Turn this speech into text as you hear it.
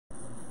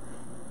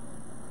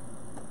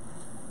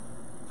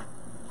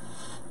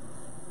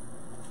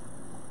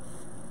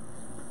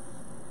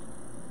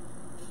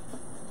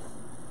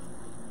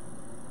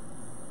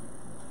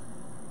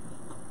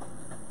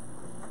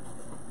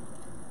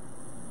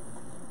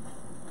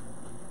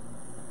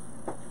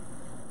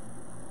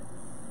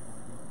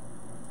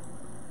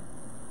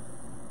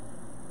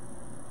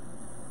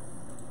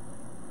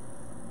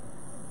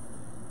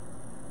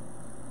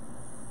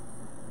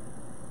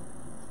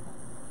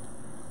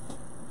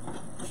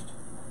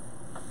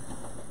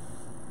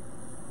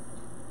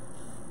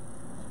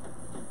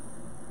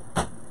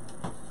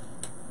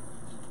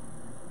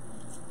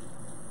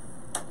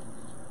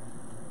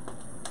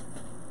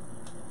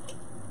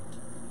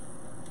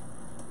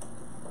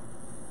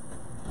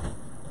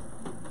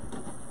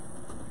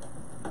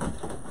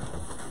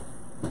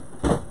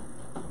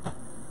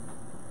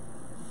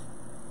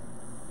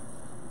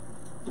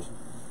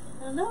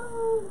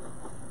Hello.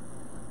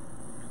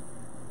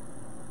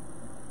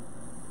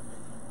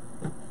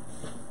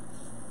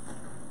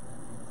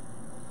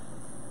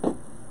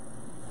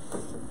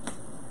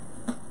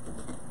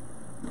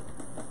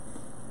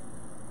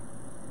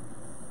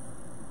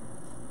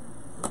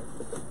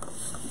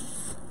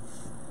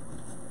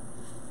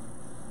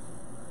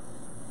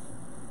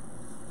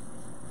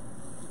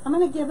 I'm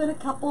going to give it a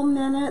couple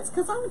minutes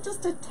because I'm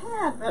just a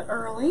tad bit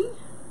early.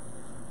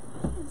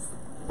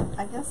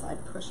 I guess I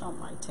push on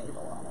my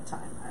table all the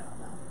time. I don't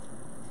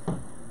know.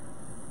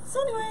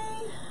 So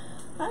anyway,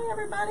 hi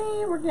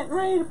everybody. We're getting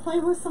ready to play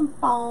with some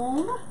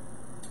foam.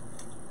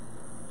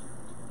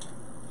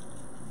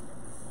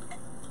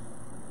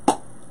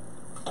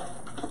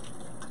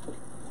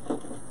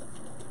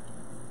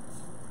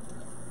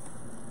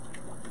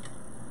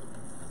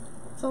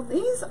 So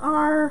these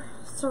are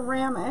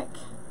ceramic.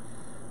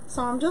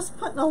 So I'm just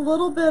putting a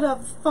little bit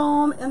of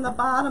foam in the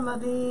bottom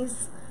of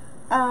these.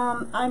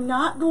 I'm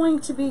not going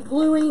to be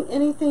gluing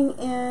anything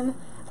in.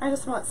 I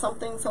just want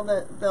something so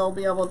that they'll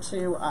be able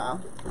to,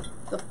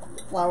 the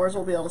flowers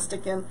will be able to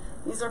stick in.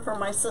 These are for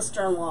my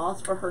sister-in-law,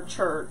 for her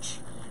church,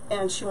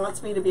 and she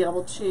wants me to be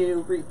able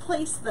to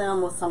replace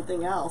them with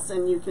something else.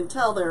 And you can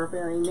tell they're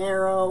very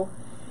narrow,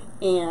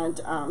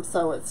 and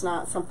so it's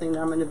not something that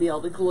I'm going to be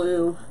able to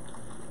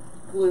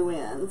glue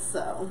in.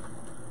 So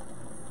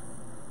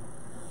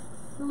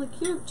really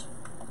cute.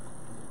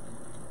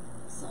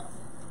 So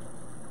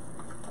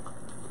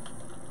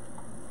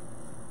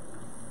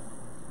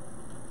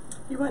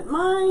if you wouldn't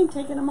mind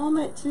taking a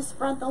moment to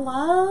spread the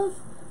love,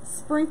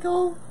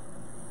 sprinkle,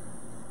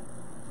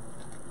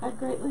 I'd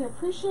greatly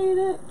appreciate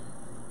it.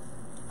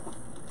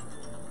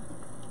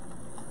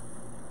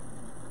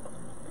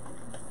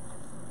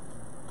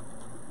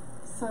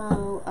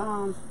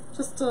 So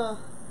just a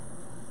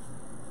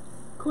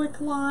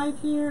quick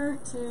live here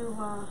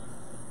to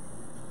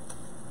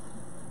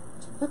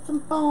put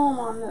some foam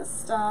on this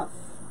stuff.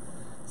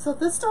 So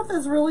this stuff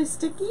is really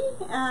sticky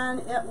and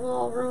it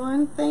will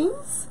ruin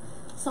things.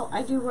 So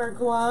I do wear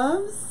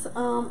gloves.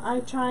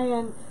 I try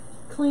and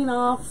clean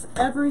off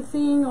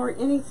everything or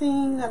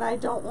anything that I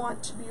don't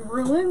want to be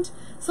ruined.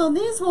 So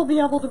these will be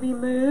able to be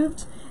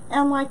moved,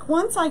 and like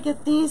once I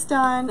get these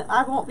done,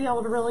 I won't be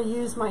able to really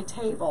use my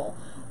table.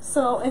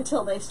 So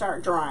until they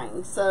start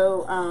drying.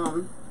 So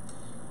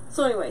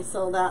so anyway,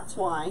 so that's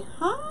why.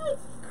 Hi,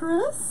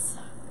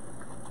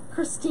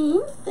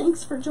 Christine,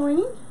 thanks for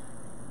joining.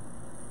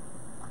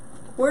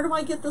 Where do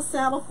I get the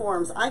saddle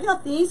forms? I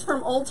got these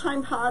from Old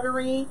Time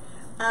Pottery,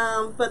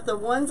 but the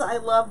ones I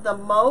love the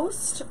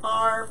most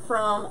are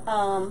from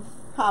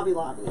Hobby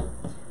Lobby.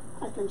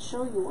 I can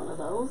show you one of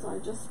those. I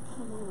just put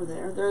them over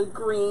there. They're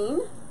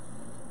green,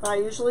 but I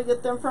usually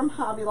get them from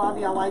Hobby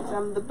Lobby. I like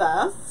them the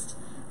best.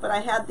 But I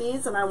had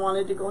these and I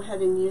wanted to go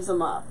ahead and use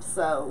them up.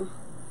 So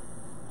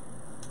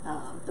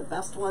the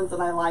best ones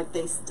that I like,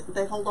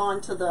 they hold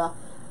on to the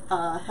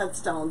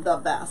headstone the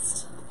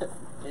best,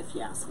 if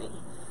you ask me.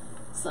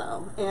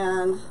 So,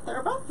 and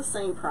they're about the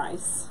same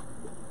price,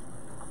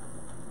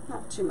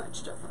 not too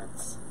much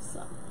difference.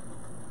 So,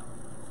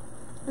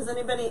 has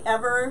anybody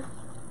ever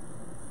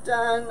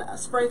done a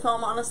spray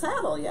foam on a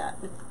saddle yet?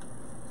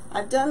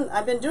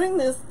 I've been doing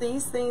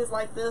these things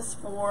like this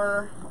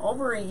for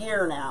over a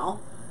year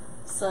now.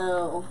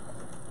 So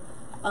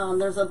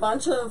there's a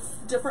bunch of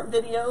different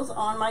videos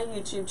on my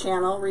YouTube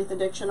channel, Wreath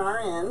Addiction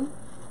RN,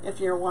 if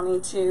you're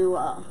wanting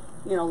to,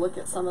 you know, look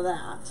at some of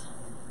that.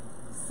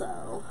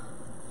 So,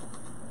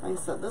 like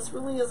I said, this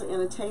really isn't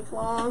going to take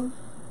long.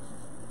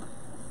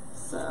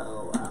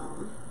 So,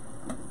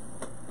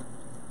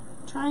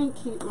 try and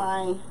keep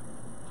my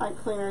pipe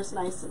cleaners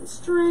nice and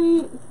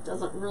straight.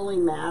 Doesn't really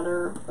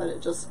matter, but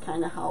it just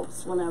kind of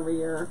helps whenever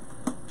you're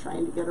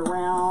trying to get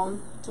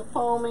around to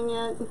foaming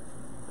it.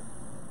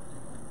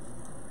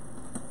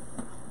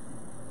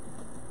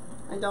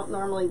 I don't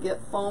normally get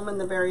foam in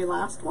the very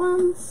last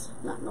ones,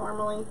 not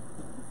normally.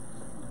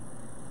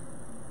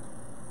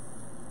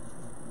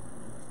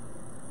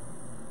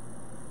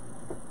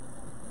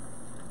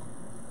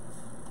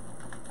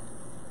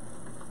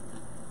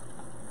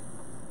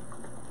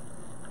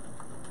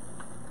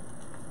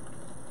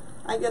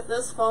 I get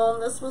this foam.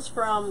 This was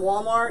from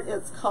Walmart.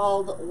 It's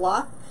called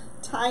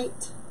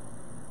Loctite,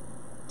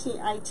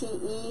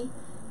 T-I-T-E,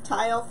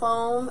 tile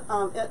foam.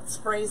 It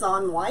sprays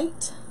on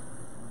white.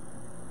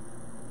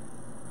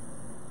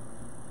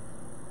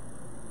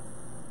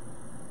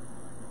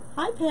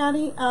 Hi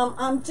Patty,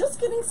 I'm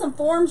just getting some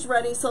forms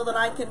ready so that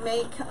I can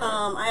make,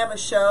 I have a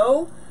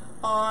show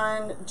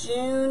on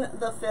June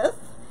the 5th,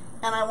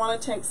 and I want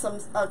to take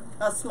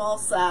a small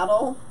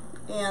saddle,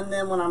 and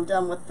then when I'm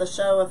done with the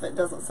show, if it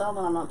doesn't sell,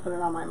 then I'm going to put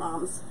it on my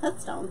mom's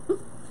headstone.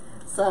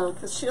 So,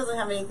 because she doesn't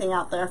have anything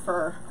out there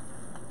for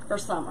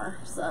summer,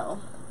 so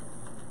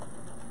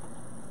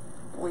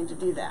I'm going to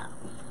do that.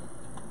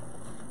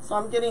 So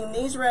I'm getting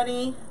these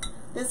ready.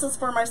 This is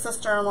for my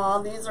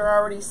sister-in-law. These are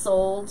already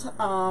sold.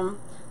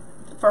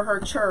 For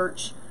her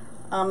church.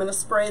 I'm going to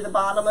spray the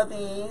bottom of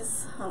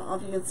these. I don't know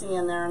if you can see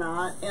in there or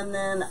not. And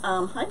then,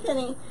 hi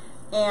Penny.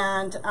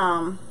 And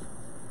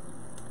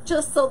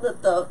just so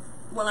that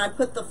when I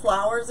put the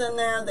flowers in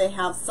there, they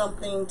have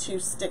something to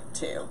stick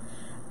to,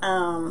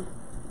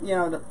 you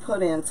know, to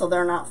put in, so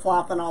they're not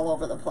flopping all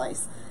over the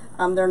place.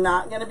 They're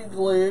not going to be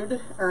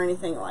glued or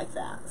anything like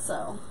that.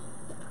 So,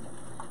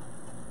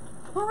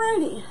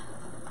 alrighty,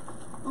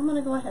 I'm going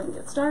to go ahead and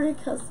get started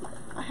because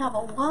I have a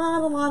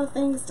lot of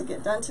things to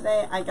get done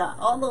today. I got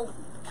all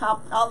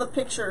the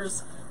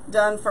pictures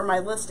done for my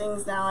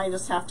listings. Now I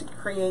just have to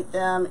create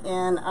them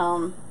in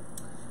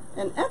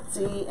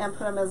Etsy and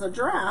put them as a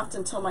draft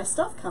until my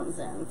stuff comes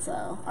in.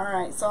 So,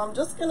 alright, so I'm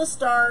just going to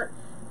start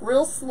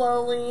real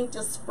slowly,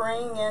 just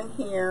spraying in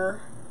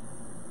here.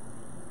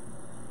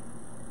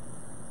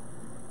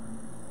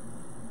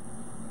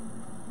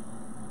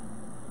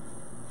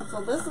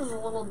 So this is a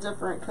little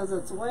different because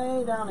it's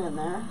way down in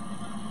there.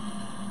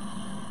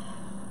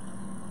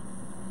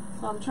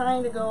 So I'm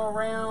trying to go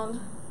around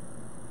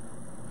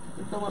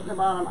and fill up the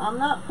bottom. I'm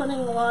not putting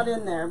a lot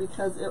in there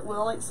because it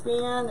will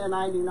expand and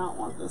I do not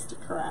want this to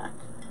crack.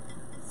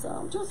 So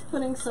I'm just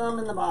putting some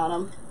in the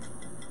bottom.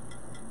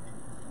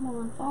 Come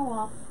on, fall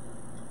off.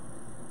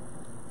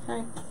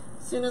 Okay,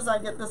 as soon as I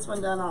get this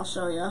one done, I'll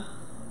show you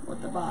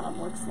what the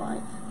bottom looks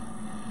like.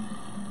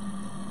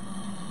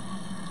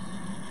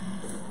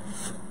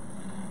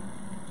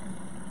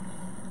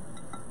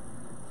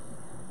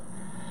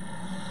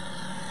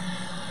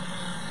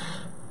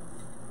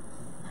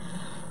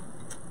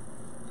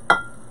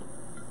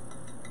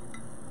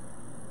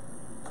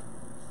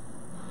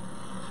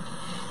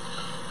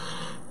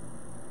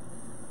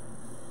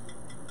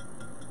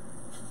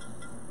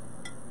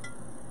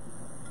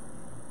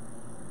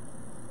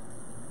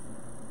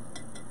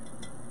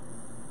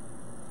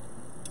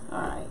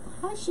 Alright,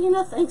 hi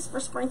Sheena, thanks for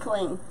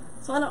sprinkling.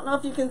 So I don't know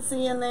if you can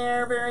see in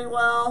there very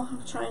well.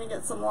 I'm trying to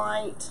get some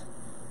light,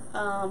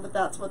 but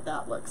that's what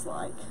that looks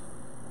like.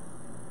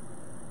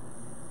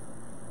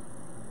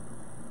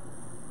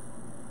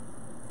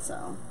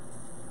 So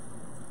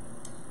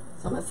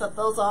I'm going to set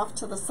those off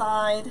to the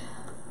side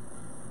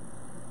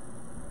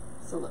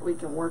so that we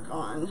can work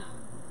on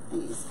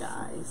these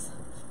guys.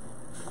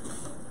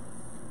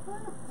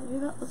 I knew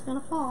that was going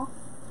to fall.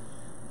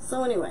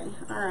 So anyway,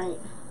 alright.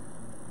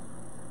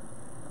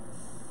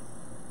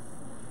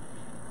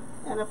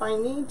 And if I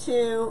need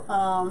to,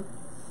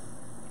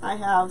 I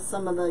have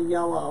some of the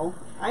yellow.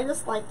 I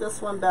just like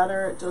this one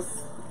better. It just,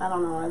 I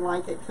don't know, I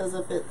like it because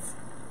if it's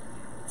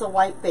a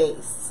white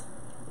base,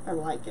 I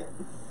like it.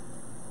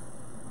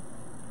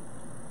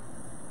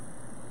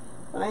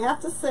 But I have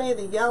to say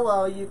the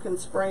yellow you can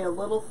spray a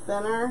little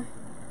thinner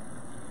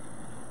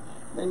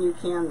than you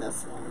can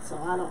this one. So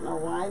I don't know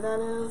why that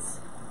is.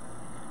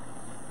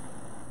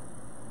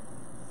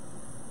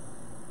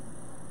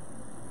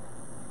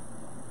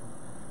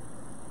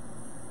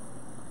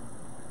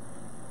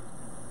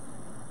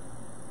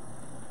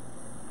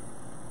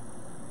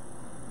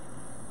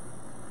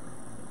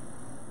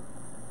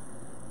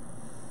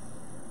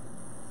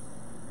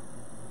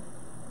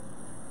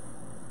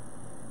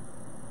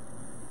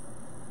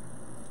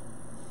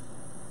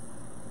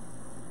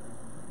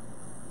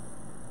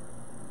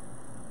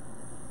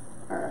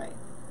 Alright,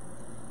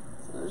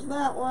 so there's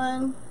that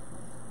one.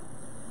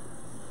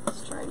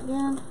 Let's try it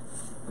again.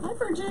 Hi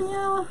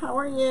Virginia, how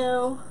are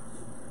you?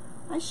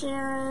 Hi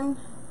Sharon.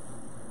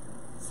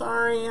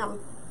 Sorry, I'm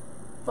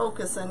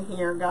focusing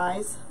here,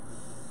 guys.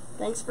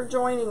 Thanks for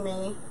joining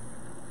me.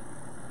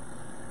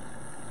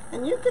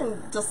 And you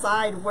can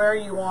decide where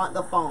you want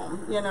the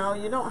foam. You know,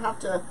 you don't have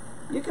to,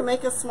 you can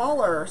make a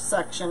smaller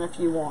section if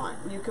you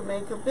want. You can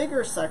make a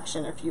bigger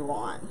section if you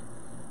want.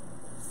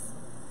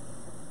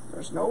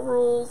 There's no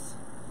rules.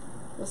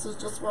 This is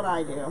just what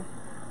I do.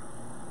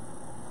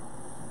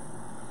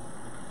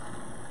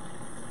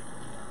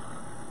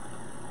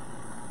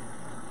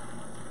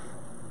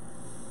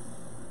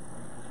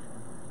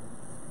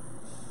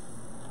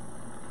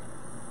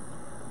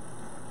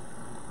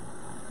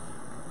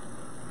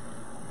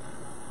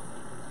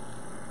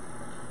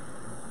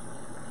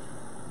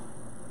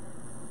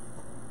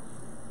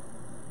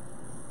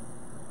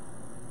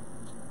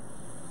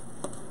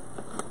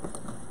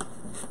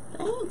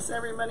 Thanks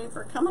everybody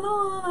for coming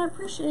on. I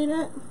appreciate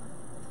it.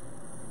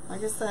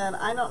 Like I said,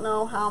 I don't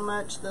know how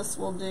much this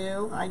will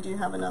do. I do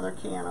have another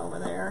can over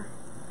there.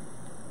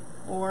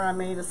 Or I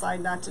may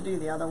decide not to do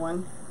the other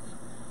one.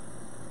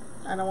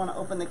 I don't want to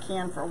open the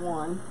can for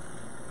one.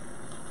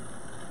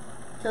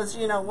 Because,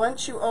 you know,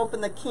 once you open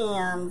the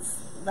cans,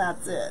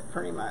 that's it,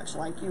 pretty much.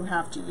 Like, you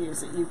have to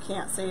use it. You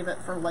can't save it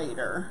for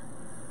later.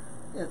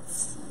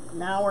 It's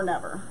now or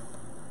never.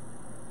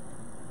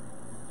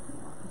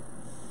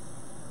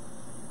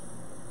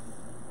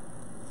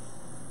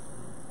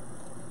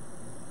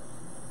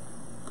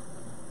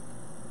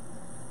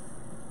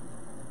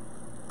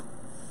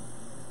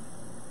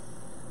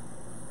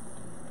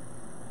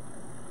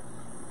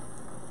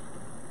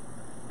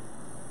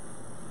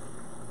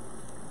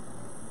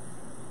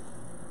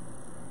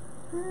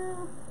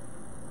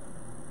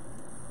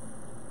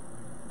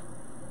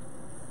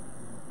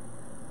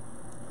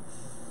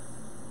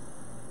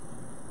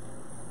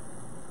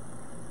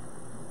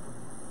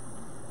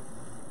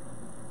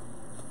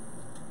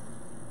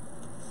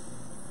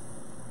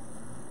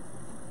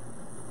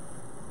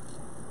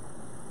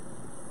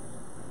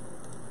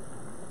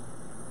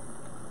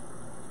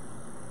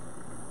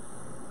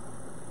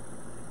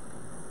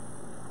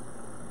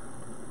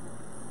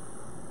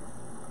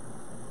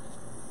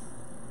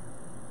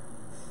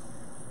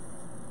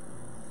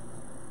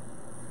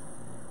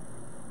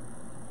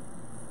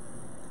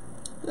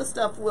 This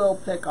stuff will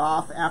pick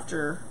off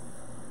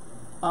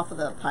off of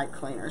the pipe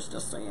cleaners,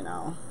 just so you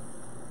know.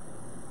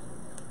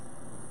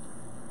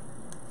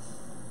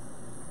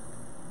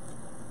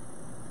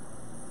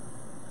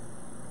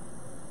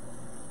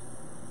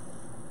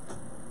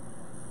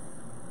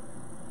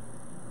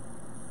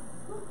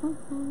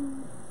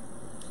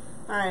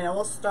 Alright, I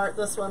will start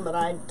this one, but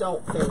I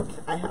don't think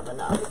I have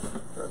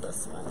enough for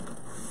this one.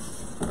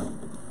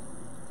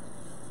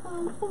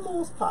 I'm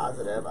almost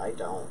positive I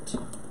don't.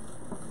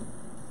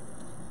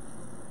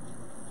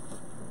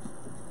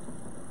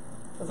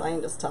 Because I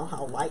can just tell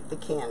how light the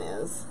can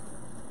is.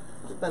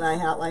 But I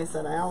have, like I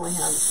said, I only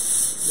have,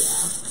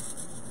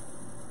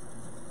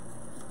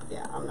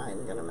 yeah, I'm not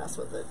even going to mess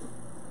with it.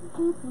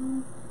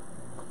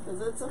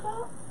 Because it's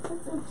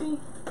empty.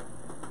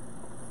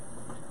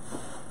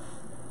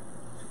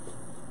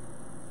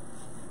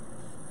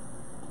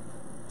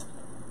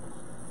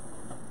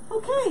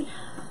 Okay,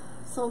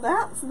 so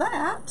that's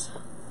that.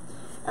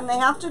 And they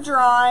have to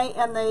dry,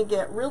 and they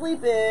get really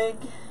big.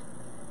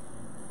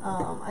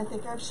 I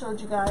think I've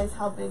showed you guys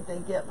how big they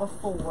get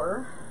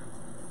before.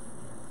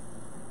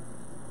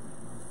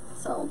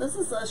 So this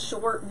is a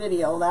short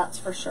video, that's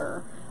for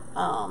sure.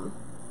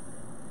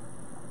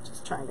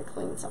 Just trying to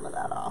clean some of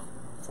that off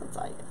since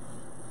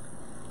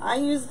I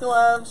use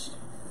gloves.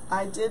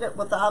 I did it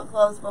without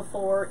gloves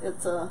before.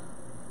 It's a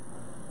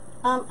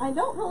I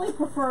don't really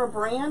prefer a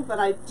brand, but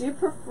I do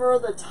prefer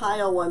the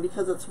tile one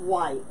because it's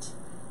white.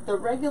 The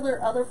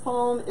regular other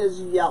foam is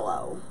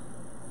yellow.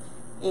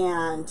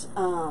 And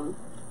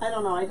I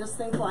don't know, I just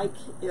think like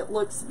it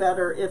looks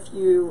better if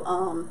you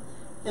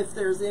if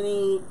there's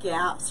any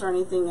gaps or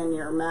anything in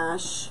your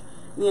mesh,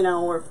 you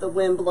know, or if the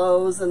wind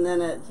blows and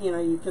then it, you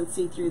know, you can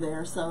see through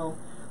there. So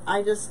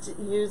I just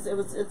use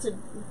it's a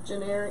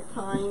generic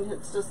kind.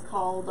 It's just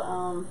called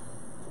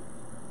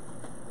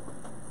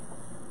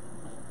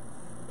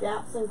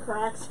Gaps and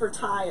Cracks for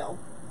Tile.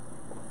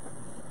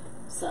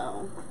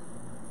 So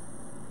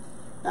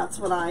that's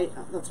what I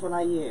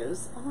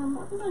use.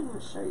 What was I going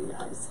to show you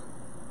guys?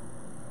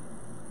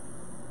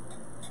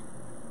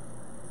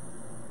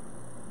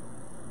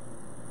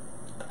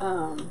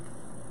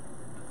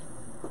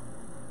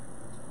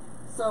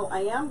 So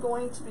I am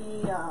going to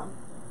be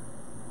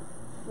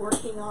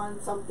working on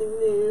something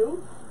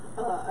new.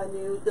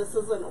 This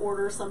is an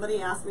order.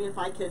 Somebody asked me if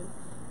I could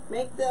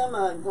make them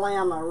a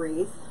Glamma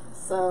wreath.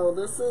 So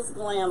this is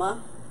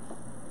Glamma.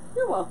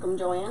 You're welcome,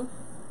 Joanne.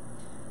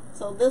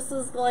 So this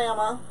is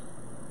Glamma.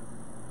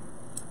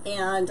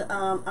 And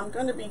I'm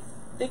going to be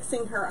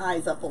fixing her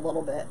eyes up a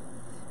little bit.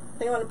 I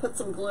think I want to put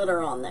some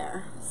glitter on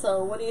there.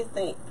 So what do you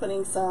think?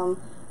 Putting some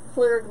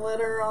clear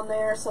glitter on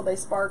there so they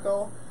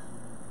sparkle.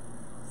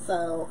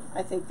 So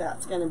I think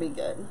that's going to be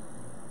good.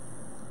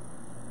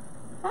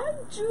 Hi,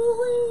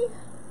 Julie.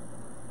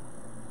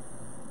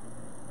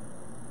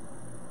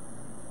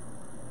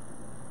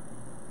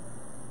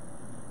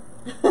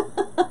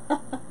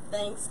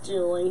 Thanks,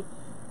 Julie.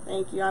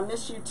 Thank you. I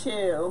miss you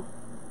too.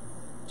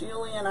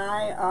 Julie and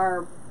I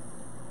are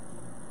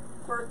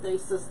birthday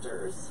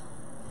sisters.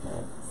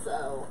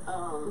 So,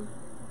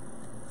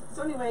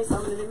 so anyways,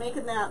 I'm going to be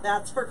making that.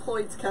 That's for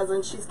Cloyd's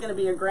cousin. She's going to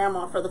be a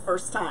grandma for the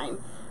first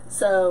time.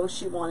 So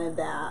she wanted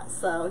that.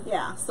 So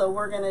yeah, so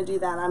we're going to do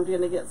that. I'm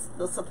going to get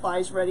the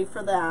supplies ready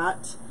for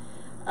that.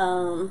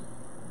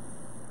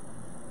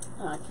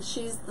 Because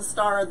she's the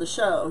star of the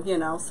show, you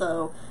know,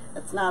 so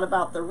it's not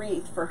about the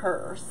wreath for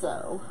her.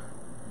 So,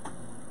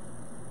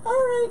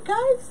 alright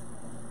guys,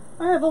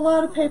 I have a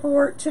lot of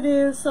paperwork to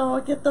do, so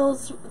I'll get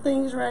those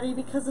things ready,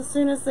 because as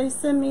soon as they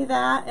send me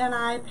that and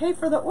I pay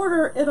for the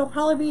order, it'll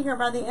probably be here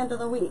by the end of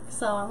the week.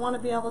 So I want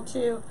to be able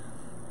to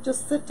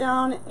just sit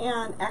down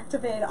and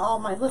activate all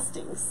my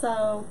listings.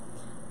 So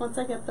once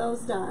I get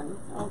those done,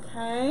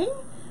 okay?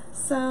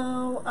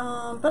 So,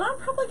 but I'm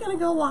probably going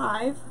to go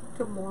live.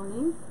 Good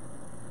morning.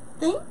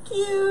 Thank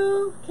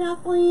you,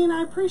 Kathleen.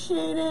 I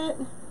appreciate it.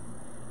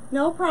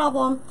 No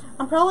problem.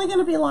 I'm probably going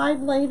to be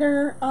live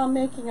later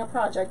making a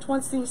project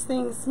once these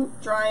things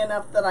dry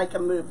enough that I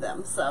can move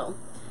them. So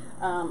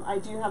I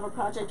do have a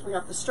project. We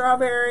got the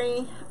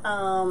strawberry,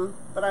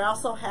 but I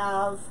also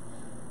have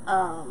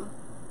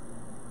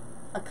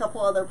a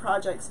couple other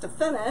projects to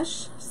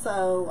finish.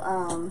 So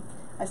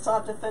I still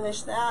have to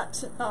finish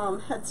that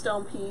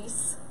headstone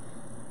piece,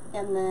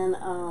 and then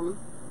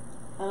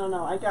I don't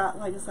know, I got,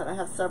 like I said, I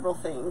have several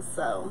things.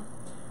 So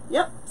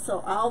yep,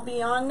 so I'll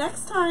be on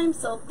next time.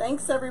 So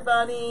thanks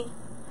everybody,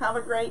 have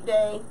a great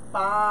day,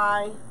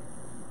 bye.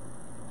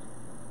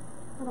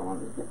 I don't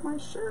want to get my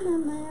shirt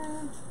in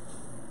there.